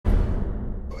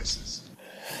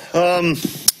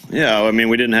Yeah, I mean,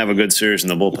 we didn't have a good series in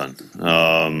the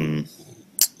bullpen.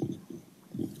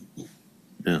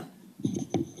 Yeah.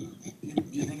 Do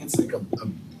you think it's like a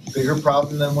bigger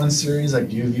problem than one series? Like,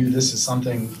 do you view this as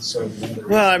something sort of?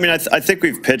 Well, I mean, I think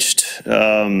we've pitched.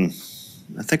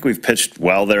 I think we've pitched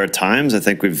well there at times. I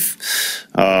think we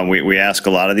ask a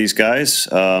lot of these guys,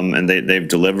 and they've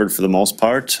delivered for the most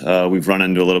part. We've run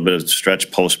into a little bit of stretch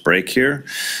post break here,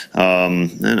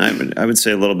 and I would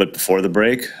say a little bit before the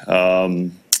break.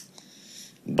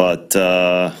 But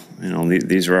you know,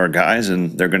 these are our guys,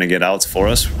 and they're going to get outs for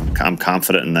us. I'm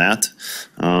confident in that.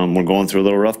 We're going through a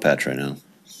little rough patch right now.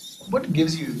 What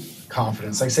gives you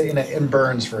confidence? Like, say, in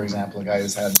Burns, for example, a guy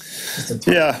who's had just a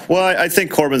ton. Yeah, well, I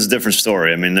think Corbin's a different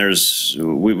story. I mean,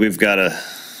 we've got to.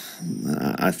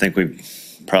 I think we've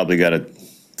probably got to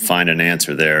find an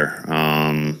answer there,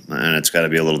 and it's got to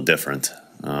be a little different.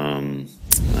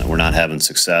 We're not having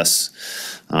success.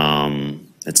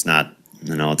 It's not,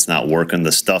 you know, it's not working.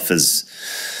 The stuff is,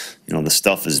 you know, the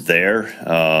stuff is there.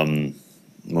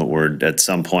 But at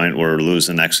some point we're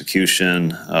losing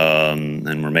execution,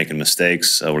 and we're making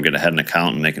mistakes. We're getting ahead in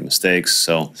account and making mistakes.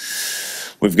 So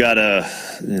we've got to,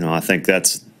 you know, I think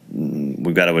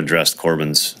we've got to address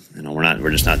Corbin's. You know,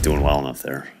 we're just not doing well enough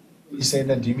there. When you say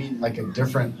that, do you mean like a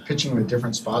different pitching with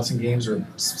different spots in games, or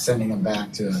sending him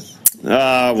back to?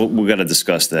 We've got to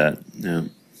discuss that. Yeah.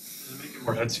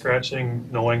 More head scratching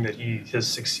knowing that he has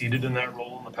succeeded in that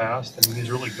role in the past. I mean, he's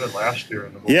really good last year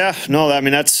in the bullpen. Yeah, no, I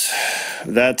mean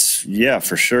that's yeah,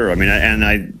 for sure. I mean,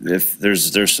 if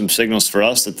there's some signals for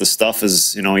us that the stuff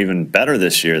is, you know, even better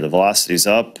this year. The velocity's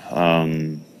up.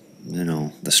 You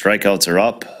know, the strikeouts are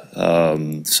up.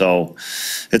 So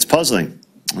it's puzzling.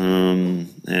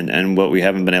 And what we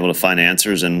haven't been able to find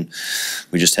answers, and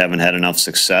we just haven't had enough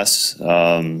success.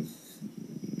 You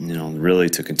know, really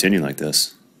to continue like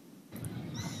this.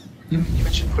 You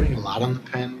mentioned putting a lot on the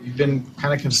pen. You've been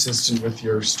kind of consistent with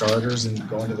your starters and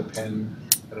going to the pen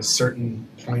at a certain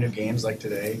point of games like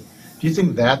today. Do you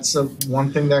think that's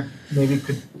one thing that maybe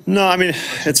could? No, I mean,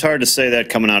 it's hard to say that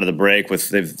coming out of the break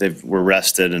with we're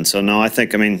rested, and so no, I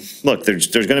think, I mean, look, there's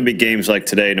going to be games like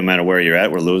today, no matter where you're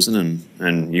at, we're losing,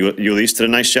 and you at least did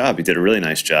a nice job. You did a really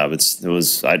nice job. I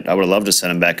would have loved to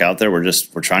send him back out there. We're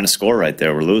trying to score right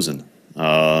there. We're losing.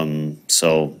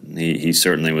 So he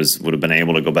certainly would have been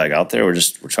able to go back out there. We're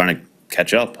trying to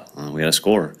catch up. We got to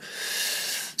score.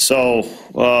 So,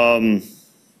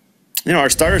 you know, our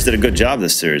starters did a good job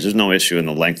this series. There's no issue in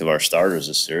the length of our starters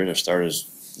this series. Our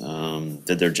starters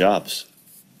did their jobs.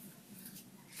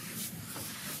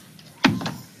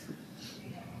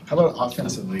 How about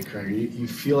offensively, Craig? You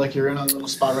feel like you're in a little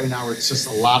spot right now where it's just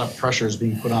a lot of pressure is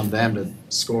being put on them to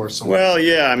score. Well,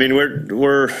 yeah. I mean,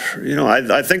 we're you know,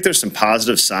 I think there's some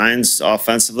positive signs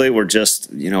offensively. We're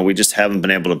just, you know, we just haven't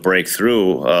been able to break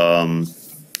through.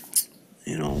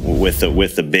 You know, with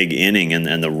the big inning and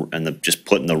the just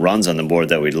putting the runs on the board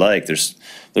that we'd like. There's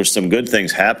some good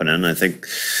things happening. I think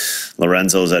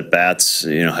Lorenzo's at bats,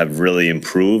 you know, have really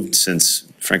improved since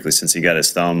he got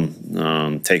his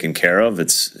thumb taken care of.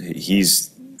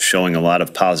 He's showing a lot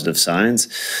of positive signs.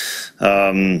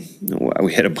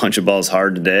 We hit a bunch of balls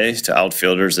hard today to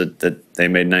outfielders that they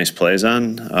made nice plays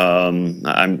on.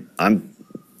 I'm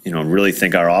you know, really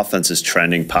think our offense is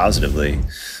trending positively.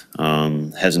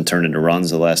 Hasn't turned into runs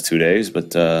the last 2 days,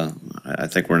 but I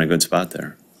think we're in a good spot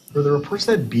there. Were there reports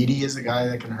that Beatty is a guy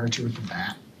that can hurt you with the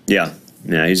bat? Yeah,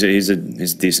 he's a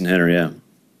decent hitter. Yeah.